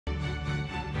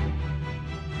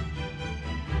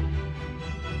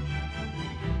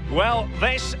Well,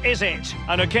 this is it,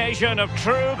 an occasion of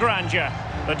true grandeur.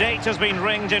 The date has been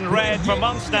ringed in red for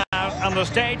months now, and the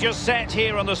stage is set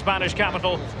here in the Spanish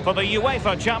capital for the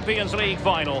UEFA Champions League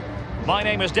final. My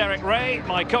name is Derek Ray.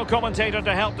 My co-commentator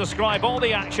to help describe all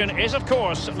the action is, of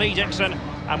course, Lee Dixon.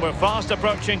 And we're fast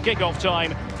approaching kick-off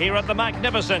time here at the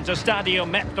magnificent Estadio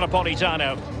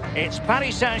Metropolitano. It's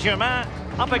Paris Saint-Germain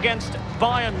up against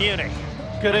Bayern Munich.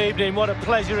 Good evening, what a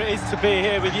pleasure it is to be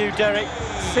here with you, Derek,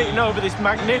 sitting over this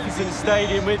magnificent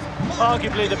stadium with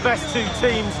arguably the best two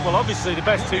teams, well obviously the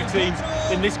best two teams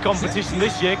in this competition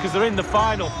this year because they're in the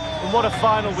final, and what a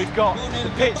final we've got. The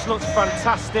pitch looks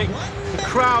fantastic, the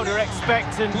crowd are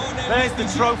expectant, there's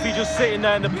the trophy just sitting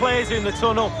there and the players in the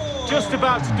tunnel just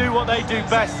about to do what they do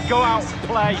best, go out,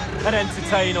 play and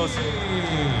entertain us.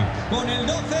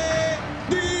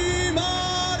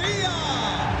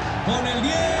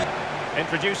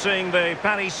 Introducing the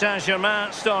Paris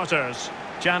Saint-Germain starters.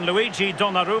 Gianluigi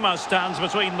Donnarumma stands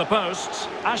between the posts.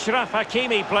 Achraf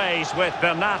Hakimi plays with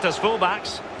Bernat as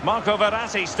fullbacks. Marco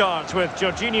Verratti starts with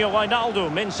Jorginho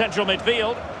Wijnaldum in central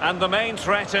midfield. And the main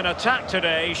threat in attack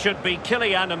today should be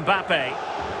Kylian Mbappe.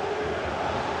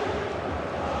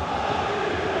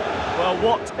 Well,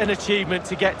 what an achievement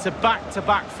to get to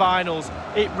back-to-back finals.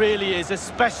 It really is,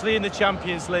 especially in the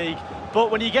Champions League. But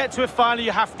when you get to a final,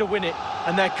 you have to win it.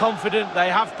 And they're confident, they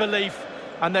have belief,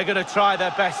 and they're going to try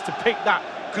their best to pick that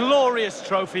glorious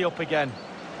trophy up again.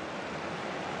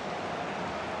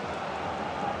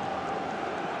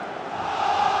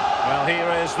 Well, here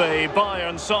is the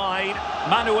Bayern side.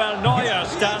 Manuel Neuer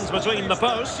stands between the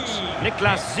posts.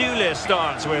 Niklas Süle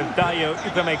starts with Dayo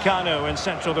Upamecano in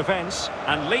central defence.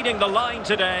 And leading the line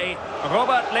today,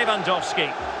 Robert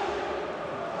Lewandowski.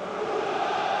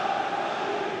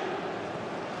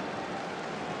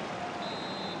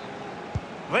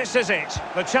 This is it,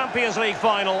 the Champions League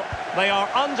final. They are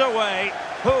underway.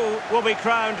 Who will be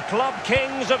crowned Club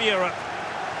Kings of Europe?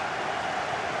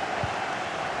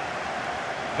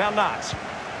 Bernat.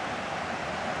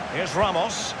 Here's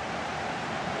Ramos.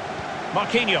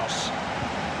 Marquinhos.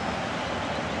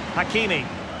 Hakimi.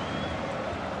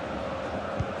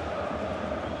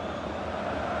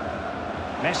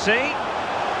 Messi.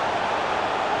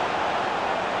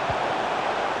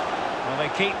 Well,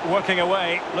 they keep working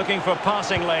away, looking for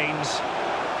passing lanes.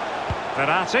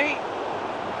 Verratti.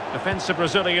 Defensive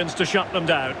Brazilians to shut them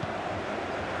down.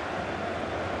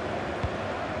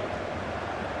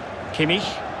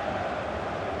 Kimmich.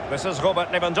 This is Robert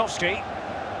Lewandowski.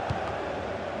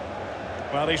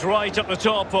 Well, he's right at the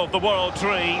top of the world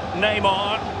tree.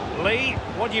 Neymar. Lee,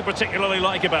 what do you particularly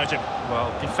like about him?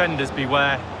 Well, defenders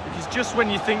beware. Because just when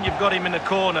you think you've got him in the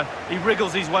corner, he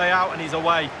wriggles his way out and he's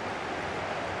away.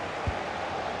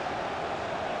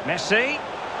 Messi.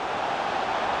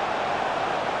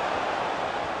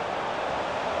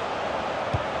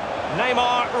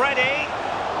 Neymar ready.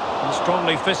 And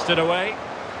strongly fisted away.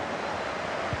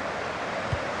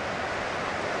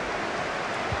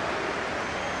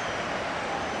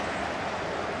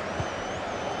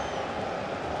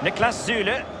 Niklas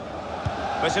Süle.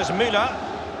 This is Müller.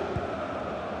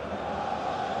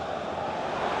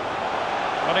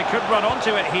 Well, he could run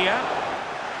onto it here.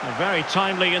 A very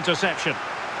timely interception.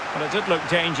 Well, it did look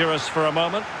dangerous for a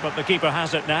moment, but the keeper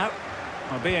has it now.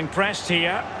 Well, being pressed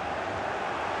here.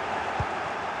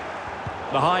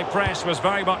 The high press was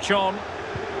very much on.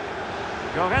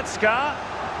 Goretzka.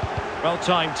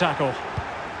 Well-timed tackle.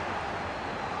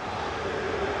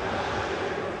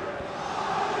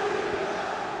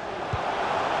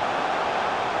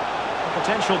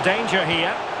 Potential danger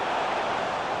here.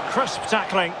 Crisp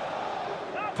tackling.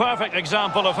 Perfect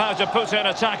example of how to put in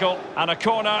a tackle, and a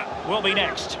corner will be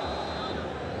next.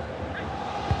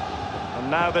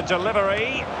 And now the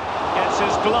delivery. Gets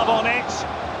his glove on it.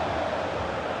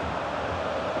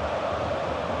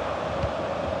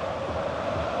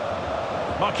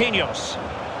 Marquinhos.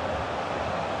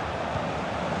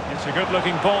 It's a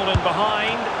good-looking ball in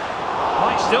behind.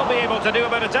 Might still be able to do a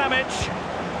bit of damage.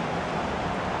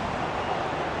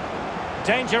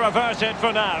 Danger averted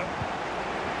for now.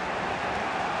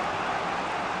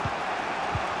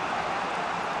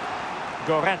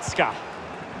 Goretzka.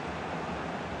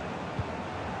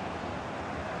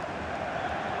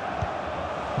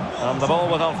 And the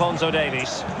ball with Alphonso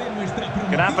Davies.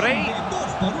 Gnabry.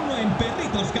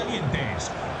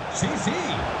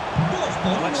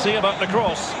 Let's see about the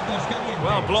cross.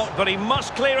 Well blocked, but he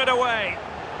must clear it away.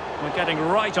 We're getting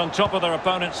right on top of their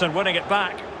opponents and winning it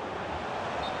back.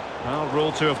 Well,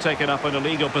 ruled to have taken up an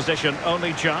illegal position,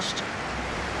 only just.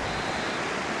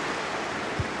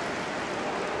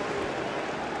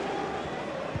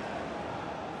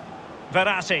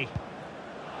 Verratti.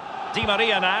 Di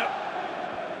Maria now.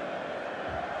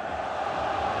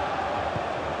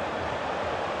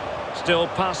 Still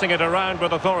passing it around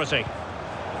with authority.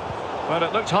 Well,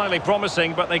 it looked highly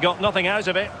promising, but they got nothing out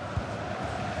of it.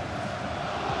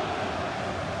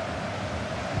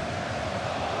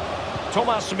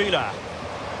 Thomas Müller.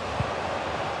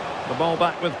 The ball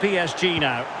back with PSG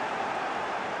now.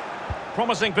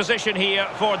 Promising position here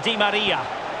for Di Maria.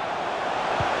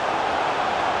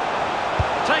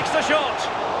 Takes the shot.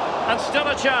 And still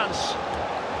a chance.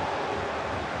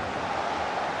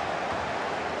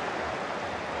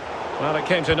 Well, it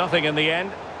came to nothing in the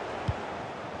end.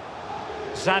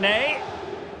 Sané.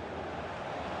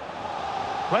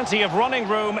 Plenty of running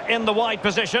room in the wide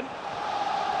position.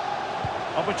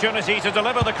 Opportunity to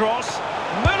deliver the cross.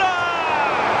 Müller!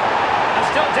 And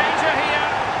still danger here.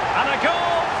 And a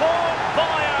goal for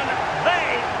Bayern. They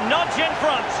nudge in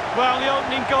front. Well, the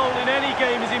opening goal in any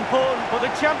game is important, but the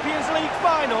Champions League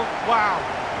final, wow.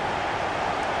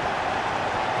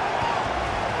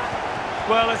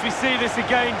 Well, as we see this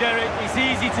again, Derek, it's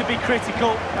easy to be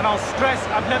critical, and I'll stress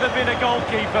I've never been a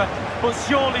goalkeeper, but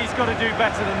surely he's got to do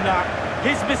better than that.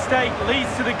 His mistake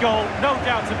leads to the goal, no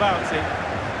doubt about it.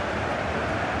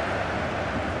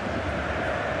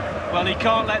 Well, he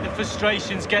can't let the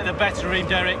frustrations get the better of him,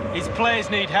 Derek. His players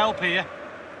need help here.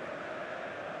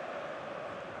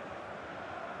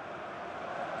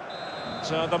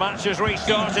 So the match has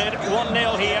restarted,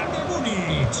 1-0 here.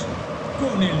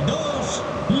 Con el 2,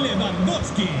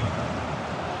 Lewandowski.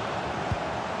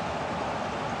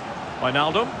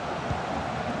 Wijnaldum.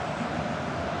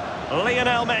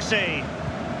 Lionel Messi.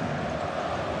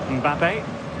 Mbappe.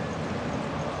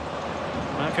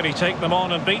 How can he take them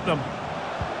on and beat them?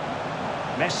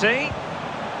 Messi.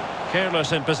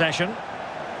 Careless in possession.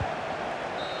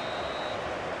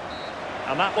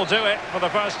 And that will do it for the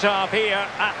first half here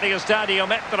at the Estadio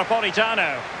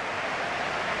Metropolitano.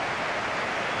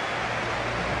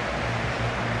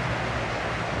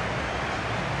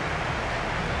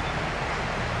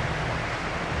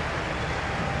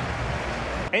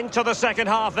 Into the second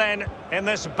half then, in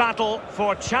this battle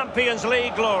for Champions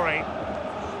League glory.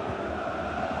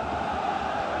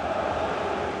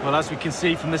 Well, as we can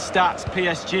see from the stats,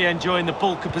 PSG enjoying the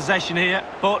bulk of possession here,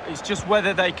 but it's just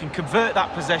whether they can convert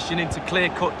that possession into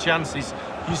clear-cut chances.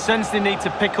 You sense they need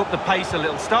to pick up the pace a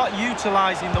little, start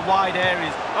utilising the wide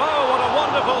areas. Oh, what a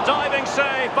wonderful diving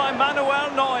save by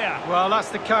Manuel Neuer. Well, that's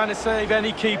the kind of save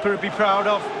any keeper would be proud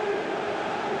of.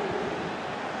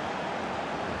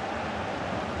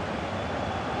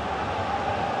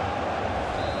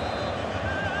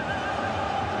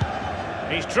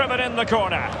 He's driven in the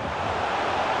corner.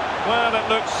 Well, it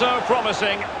looked so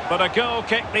promising, but a goal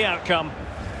kicked the outcome.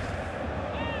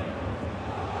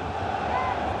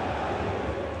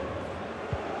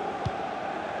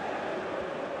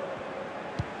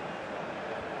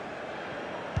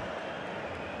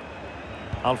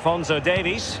 Alphonso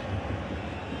Davies.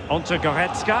 Onto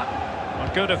Goretzka.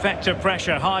 A good effective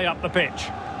pressure high up the pitch.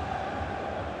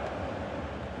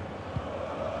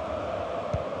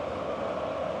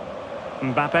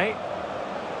 Mbappe.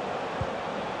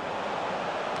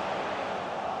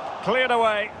 Cleared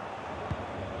away.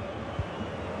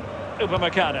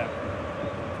 Upamecano.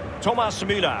 Thomas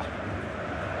Müller.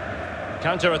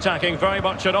 Counter-attacking, very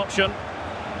much an option.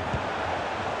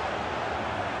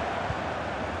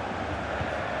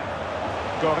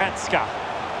 Goretzka.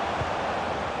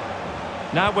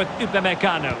 Now with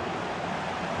Upamecano.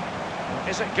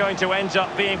 Is it going to end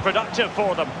up being productive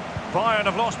for them? Bayern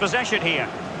have lost possession here.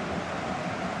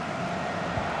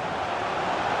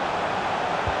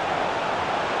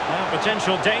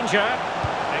 Potential danger.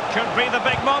 It could be the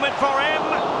big moment for him.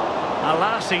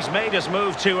 Alas, he's made his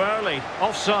move too early.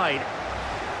 Offside.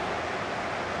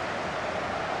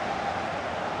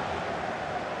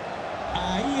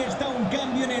 Ahí está un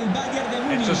cambio en el Bayern de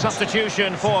Múnich. It's a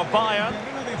substitution for Bayern.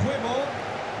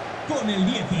 Con el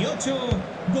 18,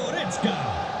 Goretzka.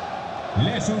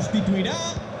 Le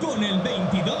sustituirá con el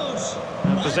 22.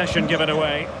 Possession given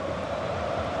away.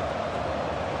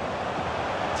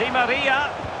 Di Maria.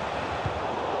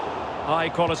 High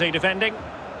quality defending.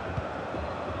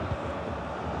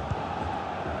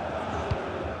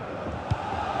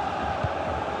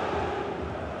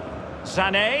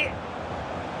 Sané.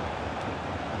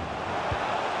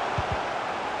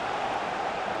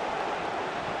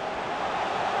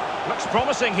 Looks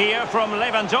promising here from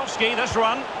Lewandowski, this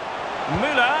run.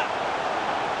 Müller.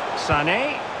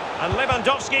 Sané. And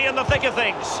Lewandowski in the thick of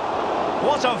things.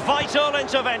 What a vital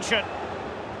intervention.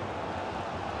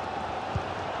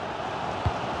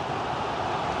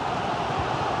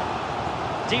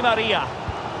 Di Maria.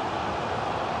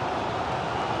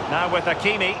 Now with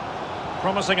Hakimi.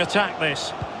 Promising attack,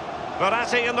 this.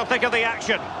 Verratti in the thick of the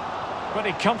action.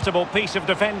 Pretty comfortable piece of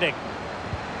defending.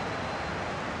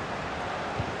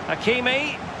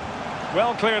 Hakimi.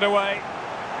 Well cleared away.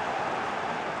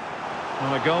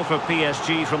 Well, a goal for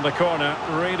PSG from the corner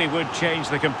really would change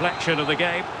the complexion of the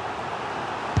game.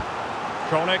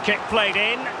 Corner kick played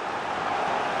in.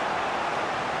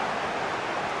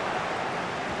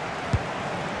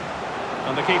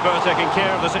 And the keeper taking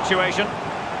care of the situation.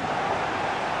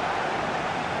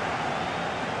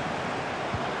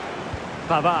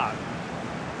 Pavard.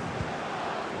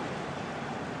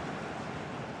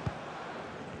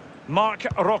 Marc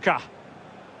Roca.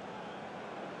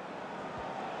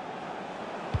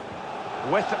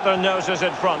 With their noses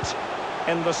in front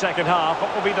in the second half.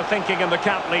 What will be the thinking in the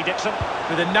camp, Lee Dixon?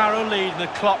 With a narrow lead and the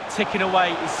clock ticking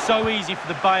away, it's so easy for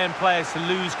the Bayern players to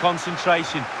lose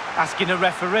concentration. Asking a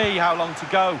referee how long to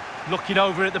go, looking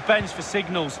over at the bench for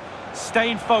signals.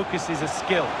 Staying focused is a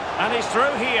skill. And he's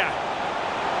through here.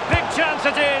 Big chance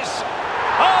it is.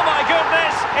 Oh my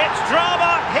goodness, it's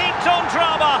drama, heaped on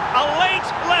drama, a late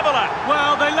leveller.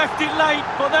 Well, they left it late,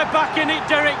 but they're back in it,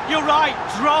 Derek. You're right,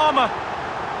 drama.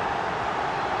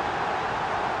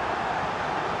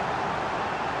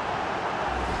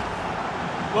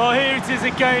 Well, here it is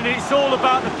again, and it's all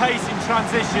about the pace in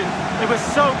transition. They were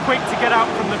so quick to get out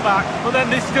from the back, but then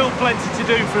there's still plenty to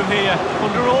do from here.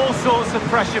 Under all sorts of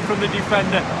pressure from the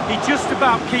defender, he just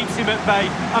about keeps him at bay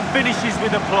and finishes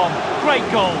with aplomb. Great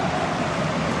goal.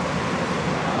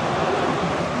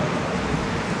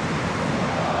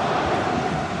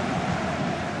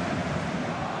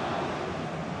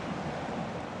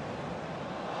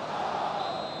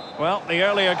 Well, the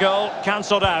earlier goal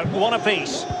cancelled out, one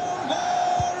apiece.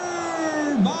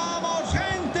 ¡Vamos,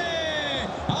 gente!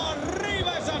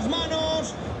 ¡Arriba esas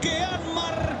manos que han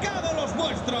marcado los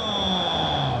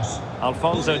vuestros!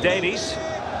 Alphonso Davies.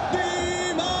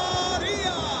 Di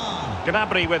Maria!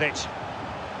 Gnabry with it.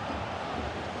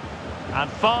 And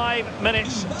 5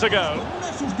 minutes to go.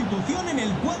 Una sustitución en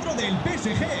el cuadro del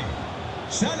PSG.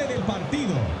 Sale del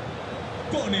partido.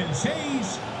 Con el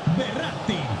 6,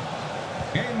 Verratti.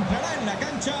 Entrará en la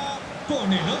cancha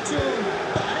con el 8,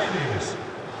 Paredes.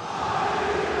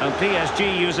 And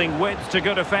PSG using width to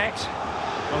good effect.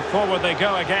 Well, forward they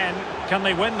go again. Can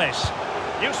they win this?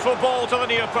 Useful ball to the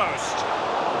near post.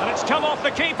 And it's come off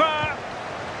the keeper.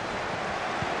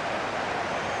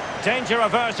 Danger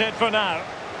averted for now.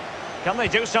 Can they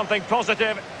do something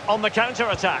positive on the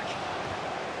counter-attack?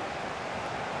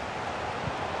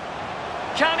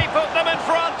 Can he put them in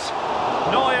front?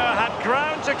 Neuer had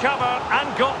ground to cover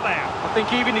and got there. I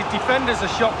think even his defenders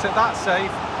are shocked at that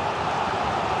save.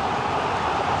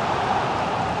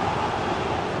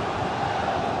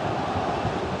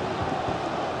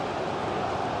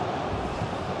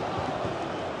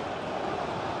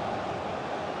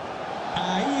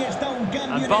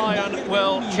 And Bayern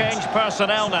will change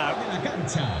personnel now.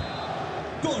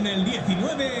 Con el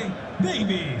 19,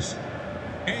 Davies.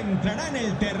 Entrará en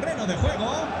el terreno de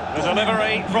juego. The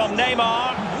delivery from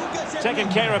Neymar. Taking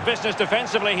care of business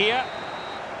defensively here.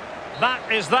 That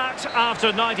is that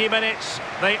after 90 minutes.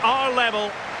 They are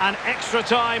level and extra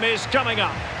time is coming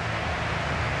up.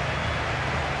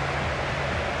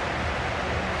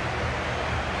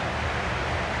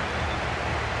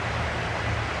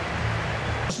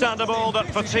 Understandable that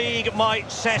fatigue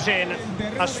might set in.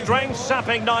 A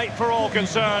strength-sapping night for all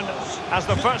concerned as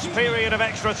the first period of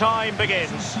extra time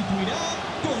begins.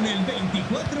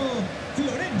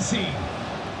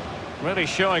 Really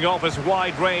showing off his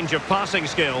wide range of passing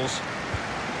skills.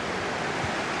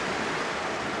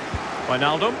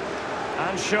 Wijnaldum,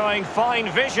 and showing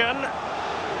fine vision.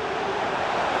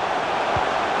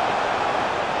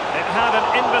 It had an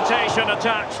invitation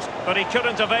attached, but he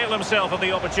couldn't avail himself of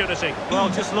the opportunity. Well,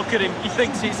 just look at him. He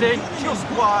thinks it's in, just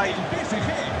wide.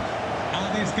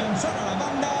 A descansar a la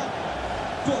banda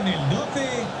con el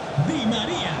 12, Di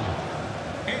Maria.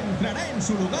 Entrará en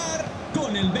su lugar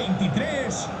con el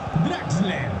 23,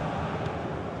 Draxler.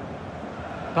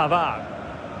 Pavard.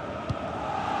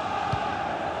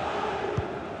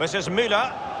 This is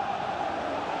Müller.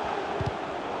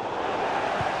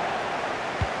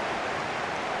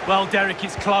 Well, Derek,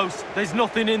 it's close. There's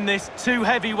nothing in this. Two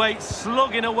heavyweights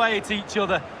slugging away at each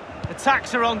other.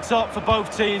 Attacks are on top for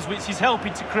both teams, which is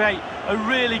helping to create a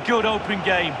really good open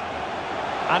game.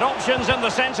 And options in the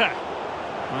centre.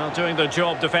 Well, doing the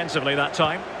job defensively that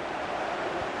time.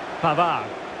 Pavard.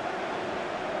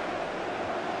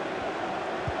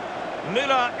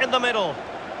 Müller in the middle.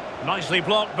 Nicely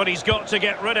blocked, but he's got to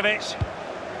get rid of it.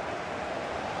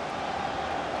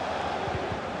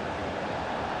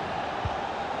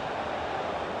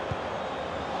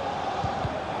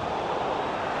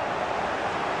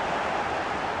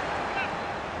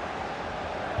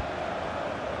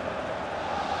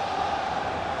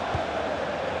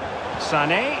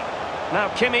 Sané. Now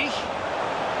Kimmich.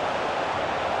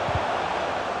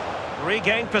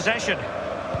 Regained possession.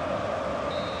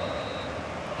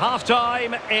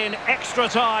 Half-time in extra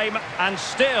time, and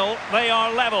still they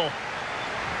are level.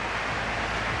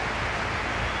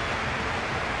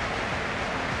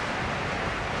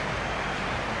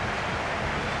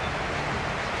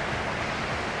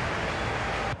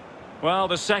 Well,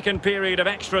 the second period of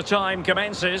extra time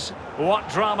commences. What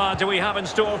drama do we have in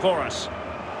store for us?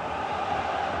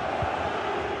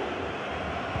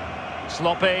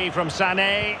 Sloppy from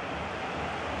Sané.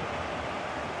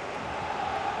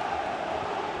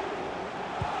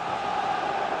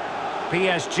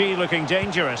 PSG looking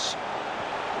dangerous.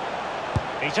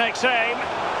 He takes aim.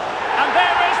 And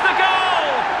there is the goal!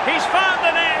 He's found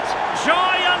the net!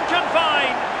 Joy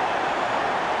unconfined!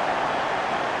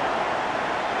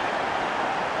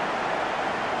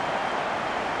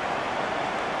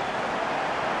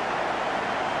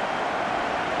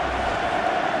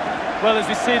 Well, as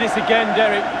we see this again,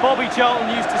 Derek, Bobby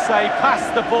Charlton used to say, pass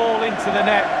the ball into the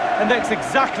net, and that's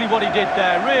exactly what he did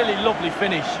there. Really lovely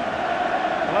finish.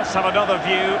 Well, let's have another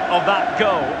view of that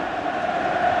goal.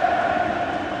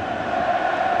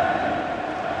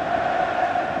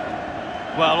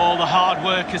 Well, all the hard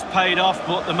work has paid off,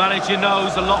 but the manager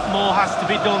knows a lot more has to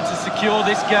be done to secure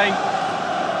this game.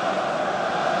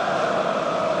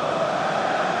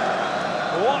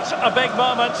 What a big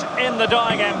moment in the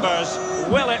dying embers.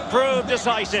 Will it prove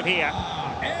decisive here?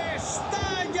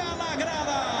 Estalla la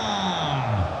grada.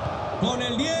 Con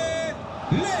el 10,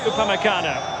 Leo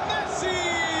Upamecano. Messi.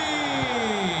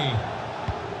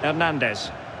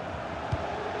 Hernandez.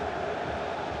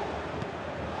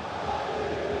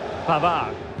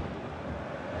 Pavard.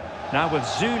 Now with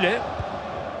Zule.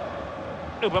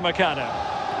 Upamecano.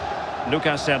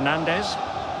 Lucas Hernandez.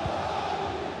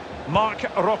 Marc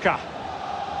Roca.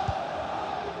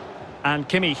 And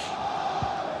Kimmich.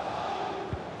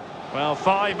 Well,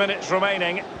 5 minutes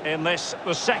remaining in this,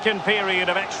 the second period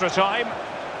of extra time.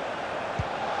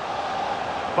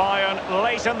 Bayern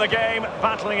late in the game,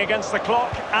 battling against the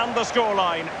clock and the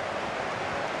scoreline.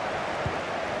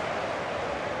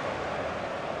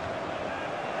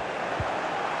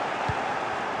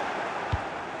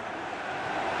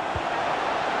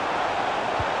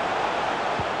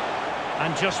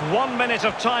 And just 1 minute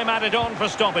of time added on for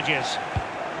stoppages.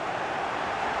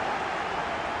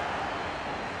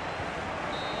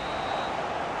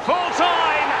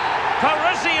 Full-time!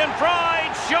 Parisian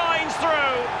pride shines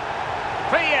through.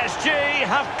 PSG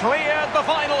have cleared the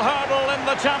final hurdle in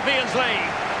the Champions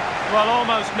League. Well,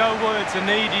 almost no words are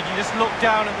needed. You just look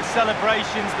down at the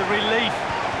celebrations, the relief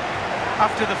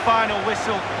after the final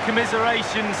whistle.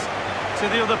 Commiserations to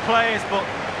the other players, but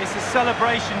it's a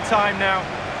celebration time now.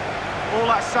 All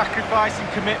that sacrifice and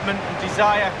commitment and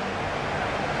desire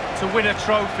to win a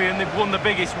trophy, and they've won the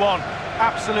biggest one.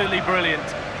 Absolutely brilliant.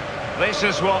 This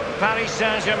is what Paris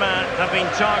Saint-Germain have been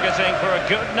targeting for a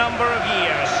good number of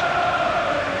years.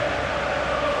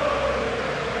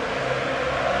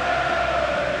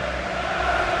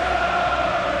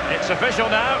 It's official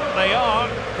now, they are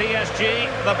PSG,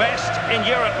 the best in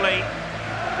Europe League.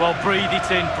 Well, breathe it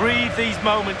in, breathe these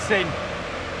moments in.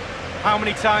 How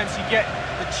many times you get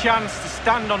the chance to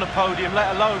stand on a podium,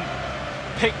 let alone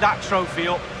pick that trophy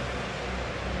up.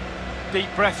 Deep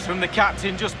breaths from the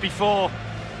captain just before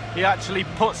he actually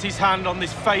puts his hand on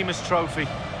this famous trophy.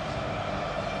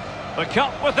 The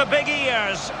cup with the big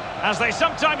ears, as they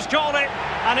sometimes call it,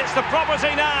 and it's the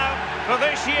property now, for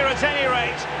this year at any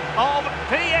rate, of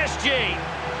PSG.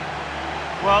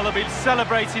 Well, they'll be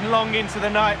celebrating long into the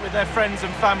night with their friends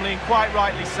and family, and quite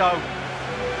rightly so.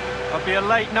 It'll be a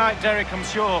late night, Derek, I'm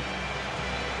sure.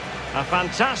 A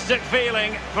fantastic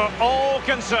feeling for all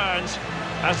concerned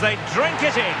as they drink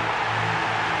it in.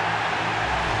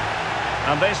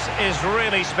 And this is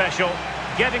really special,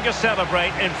 getting to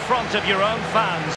celebrate in front of your own fans.